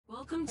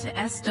Welcome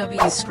to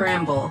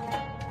SW-Scramble.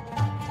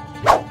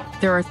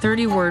 There are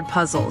 30-word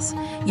puzzles.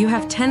 You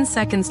have 10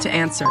 seconds to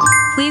answer.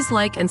 Please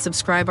like and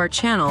subscribe our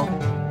channel.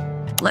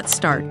 Let's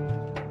start.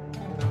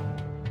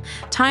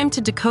 Time to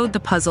decode the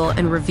puzzle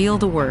and reveal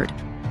the word.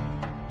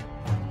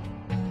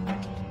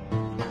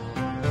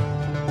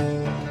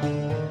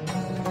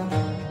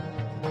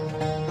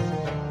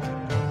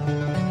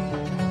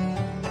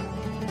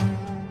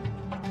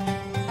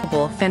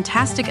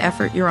 Fantastic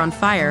effort, you're on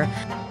fire.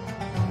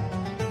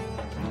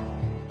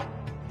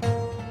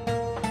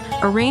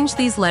 Arrange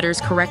these letters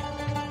correctly.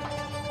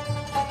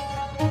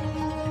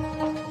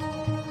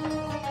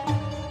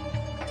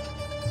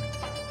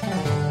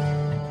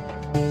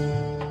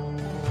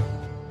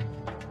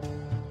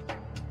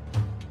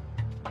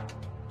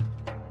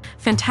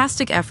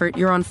 Fantastic effort,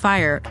 you're on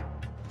fire.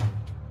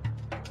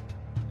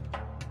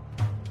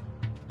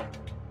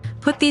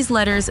 Put these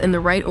letters in the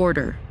right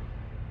order.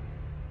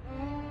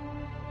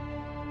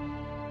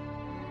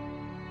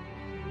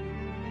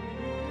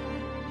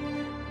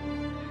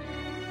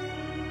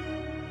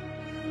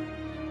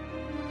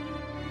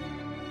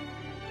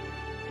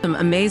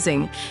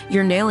 Amazing,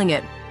 you're nailing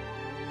it.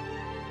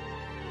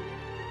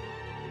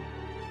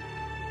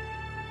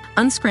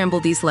 Unscramble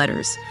these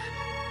letters.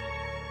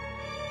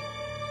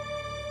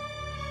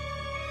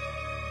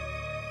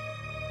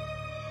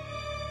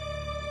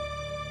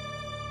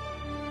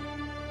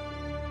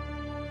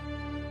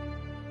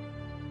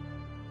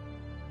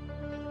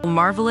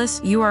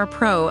 Marvelous, you are a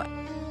pro.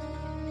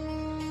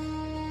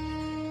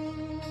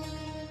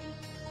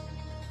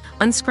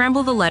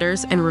 Unscramble the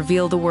letters and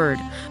reveal the word.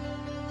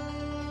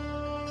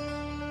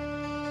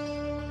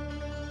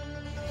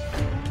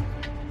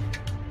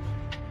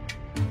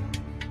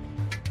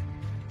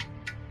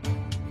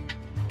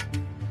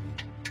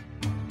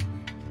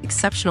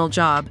 Exceptional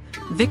job.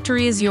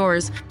 Victory is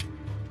yours.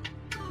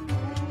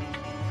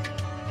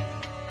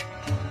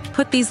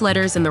 Put these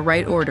letters in the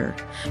right order.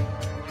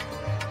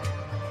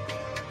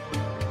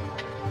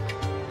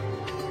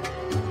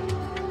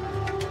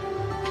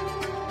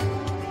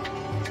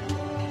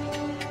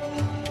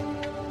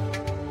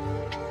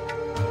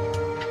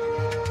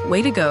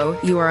 Way to go,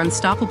 you are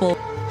unstoppable.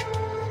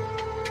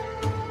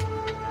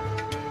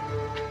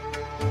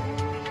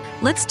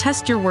 Let's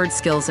test your word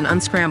skills and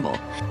unscramble.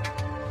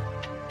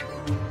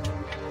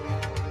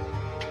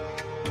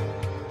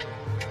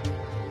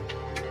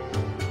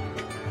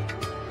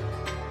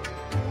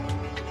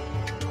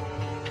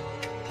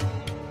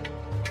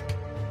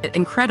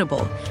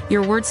 Incredible.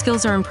 Your word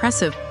skills are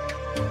impressive.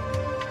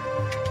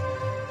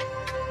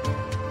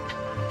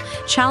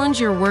 Challenge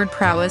your word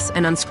prowess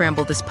and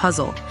unscramble this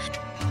puzzle.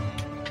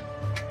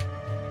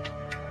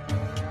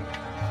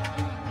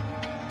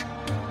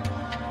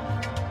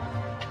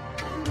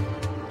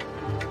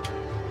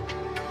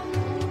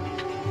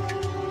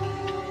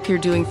 You're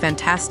doing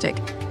fantastic.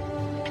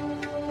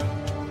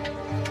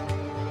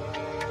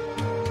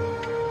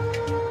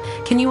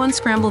 Can you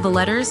unscramble the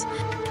letters?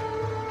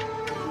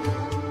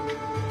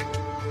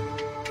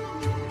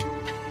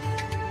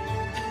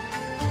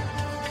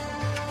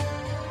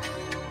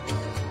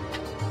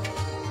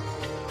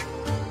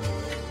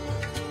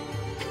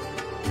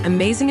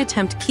 Amazing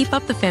attempt. Keep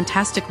up the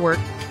fantastic work.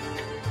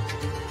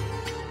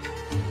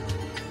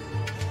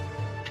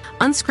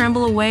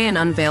 Unscramble away and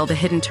unveil the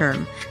hidden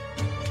term.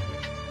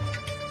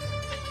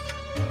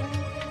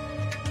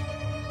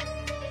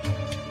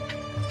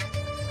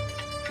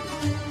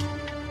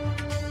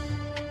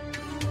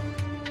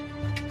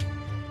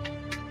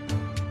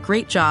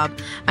 Great job.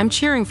 I'm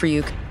cheering for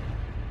you.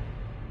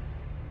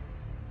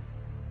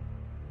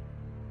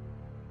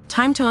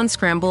 Time to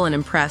unscramble and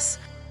impress.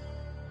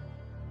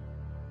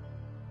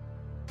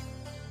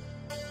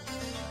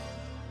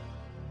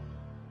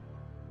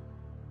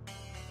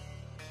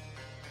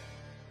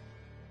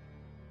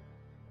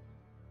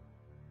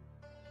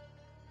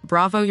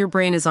 Bravo, your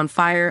brain is on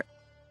fire.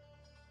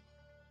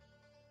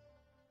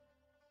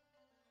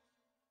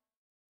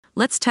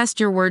 Let's test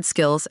your word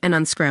skills and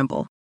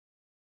unscramble.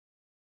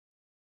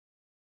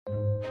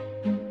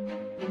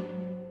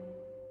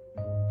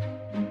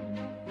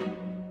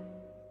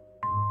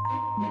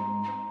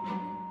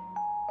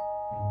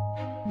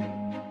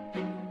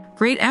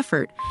 Great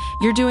effort.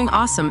 You're doing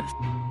awesome.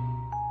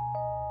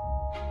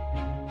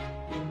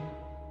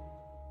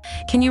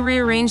 Can you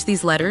rearrange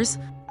these letters?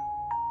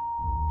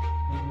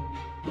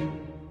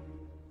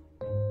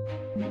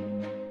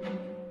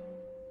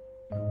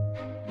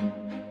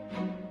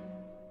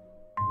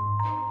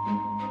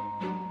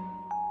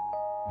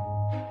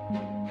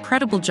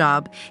 Incredible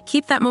job.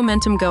 Keep that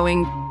momentum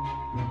going.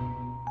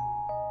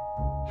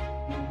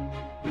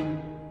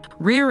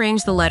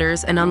 Rearrange the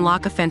letters and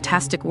unlock a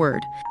fantastic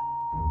word.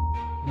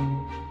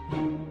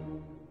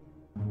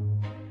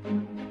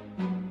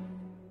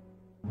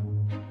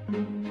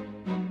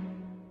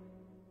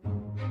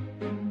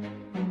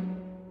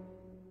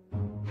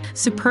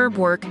 Superb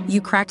work.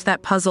 You cracked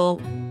that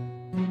puzzle.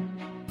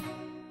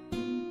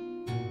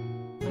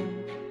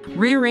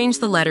 Rearrange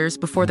the letters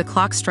before the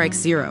clock strikes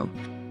 0.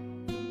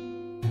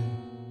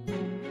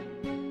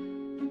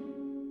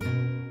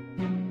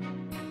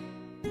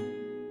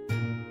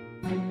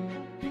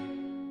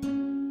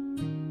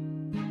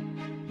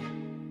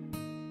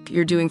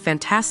 you're doing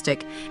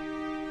fantastic.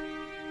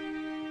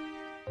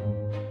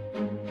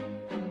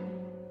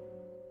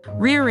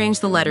 Rearrange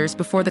the letters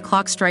before the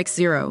clock strikes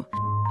 0.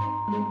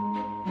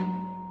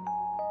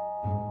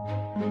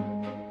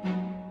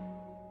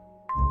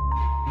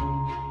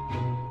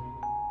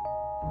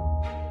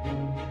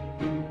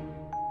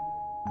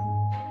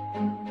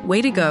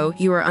 Way to go,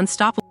 you are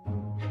unstoppable.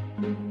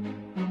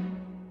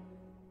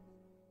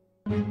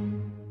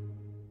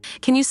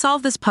 Can you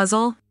solve this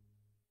puzzle?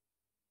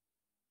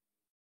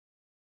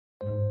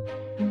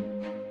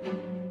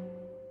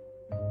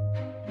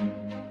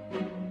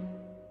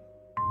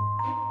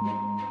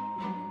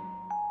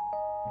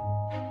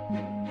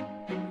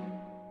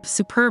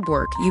 Superb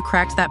work, you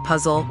cracked that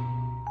puzzle.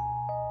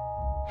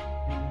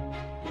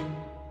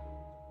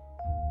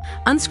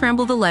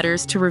 Unscramble the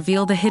letters to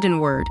reveal the hidden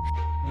word.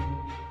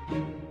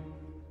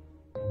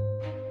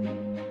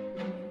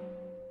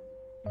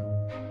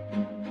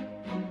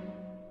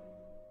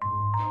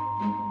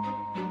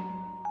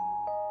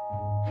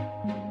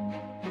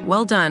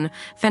 Well done.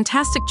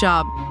 Fantastic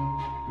job.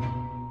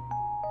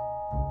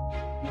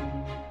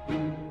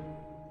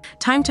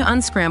 Time to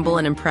unscramble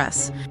and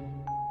impress.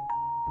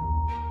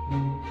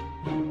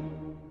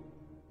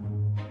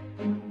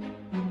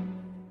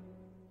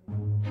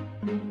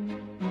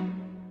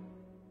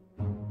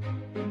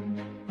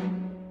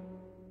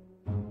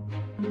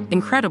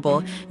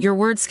 Incredible. Your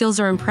word skills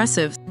are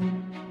impressive.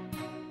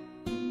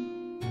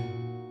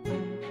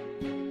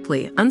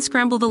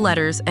 Unscramble the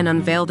letters and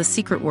unveil the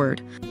secret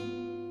word.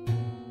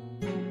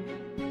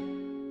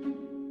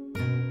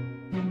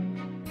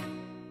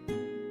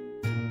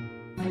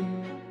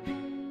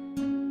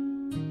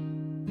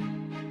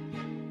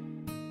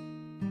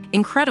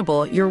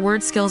 Incredible, your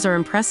word skills are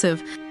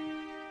impressive.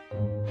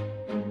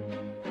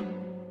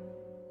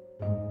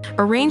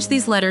 Arrange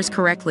these letters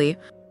correctly.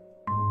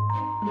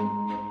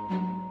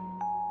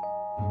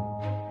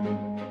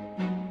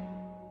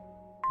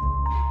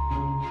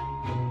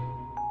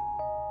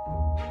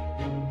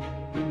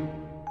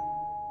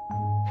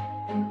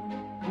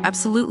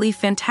 Absolutely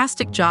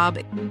fantastic job.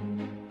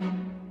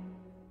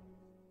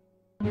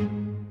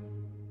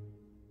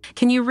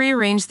 Can you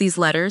rearrange these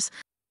letters?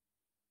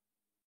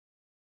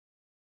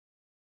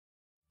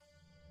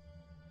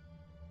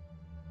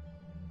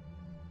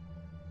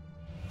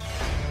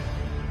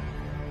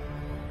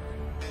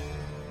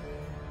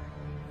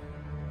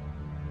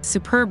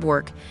 Superb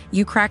work.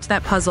 You cracked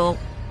that puzzle.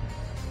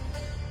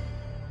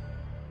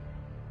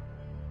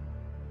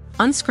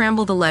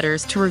 Unscramble the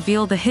letters to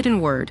reveal the hidden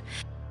word.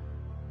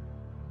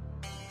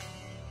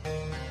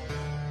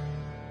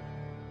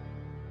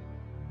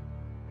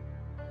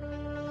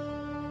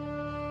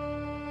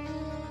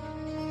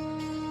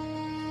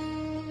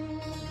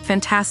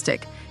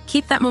 Fantastic.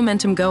 Keep that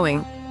momentum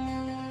going.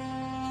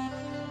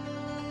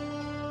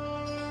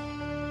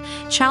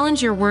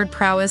 Challenge your word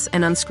prowess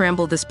and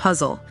unscramble this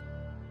puzzle.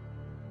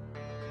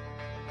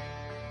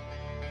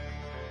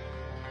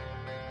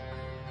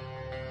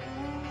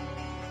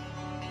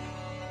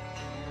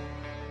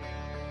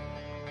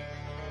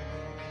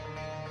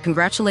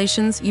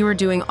 Congratulations, you are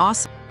doing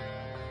awesome.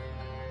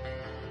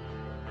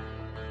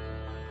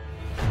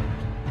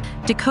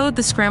 Decode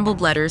the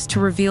scrambled letters to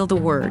reveal the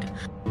word.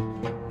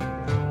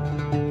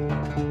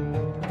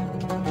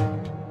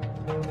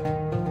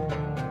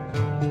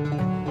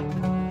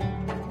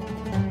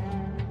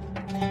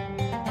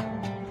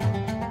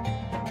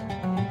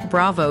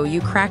 Bravo,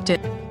 you cracked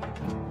it.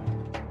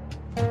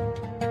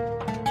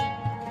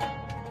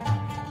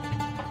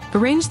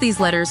 Arrange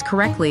these letters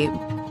correctly.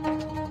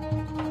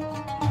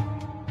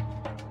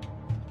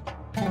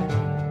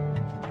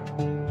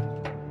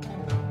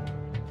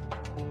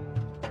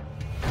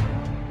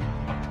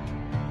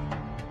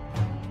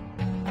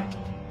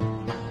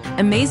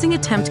 Amazing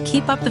attempt.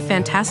 Keep up the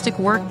fantastic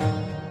work.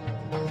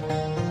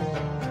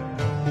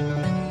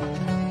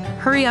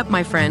 Hurry up,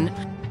 my friend.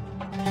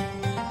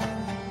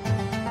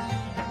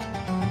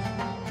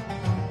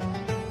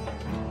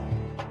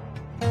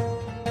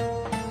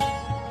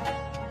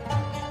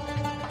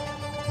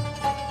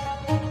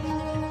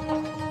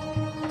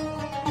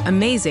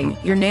 Amazing,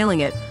 you're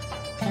nailing it.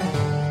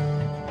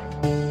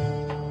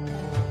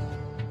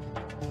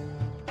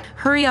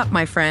 Hurry up,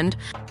 my friend.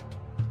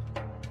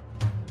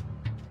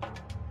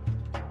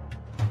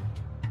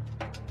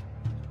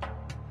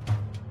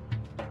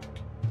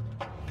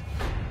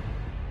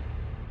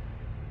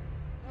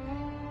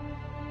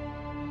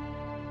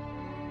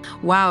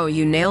 Wow,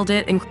 you nailed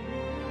it.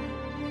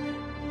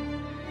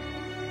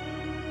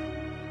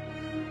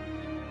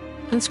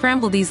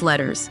 Unscramble these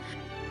letters.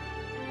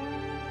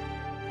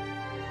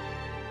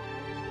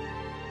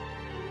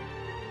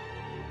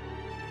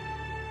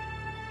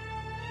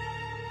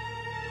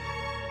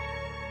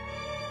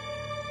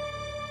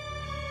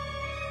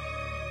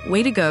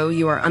 Way to go,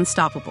 you are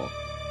unstoppable.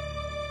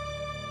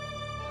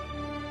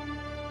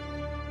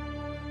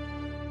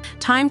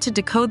 Time to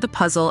decode the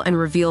puzzle and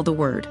reveal the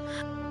word.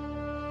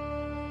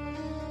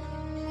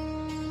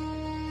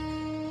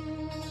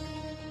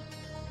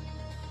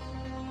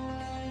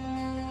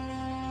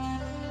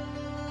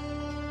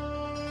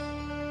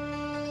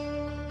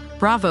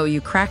 Bravo, you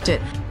cracked it.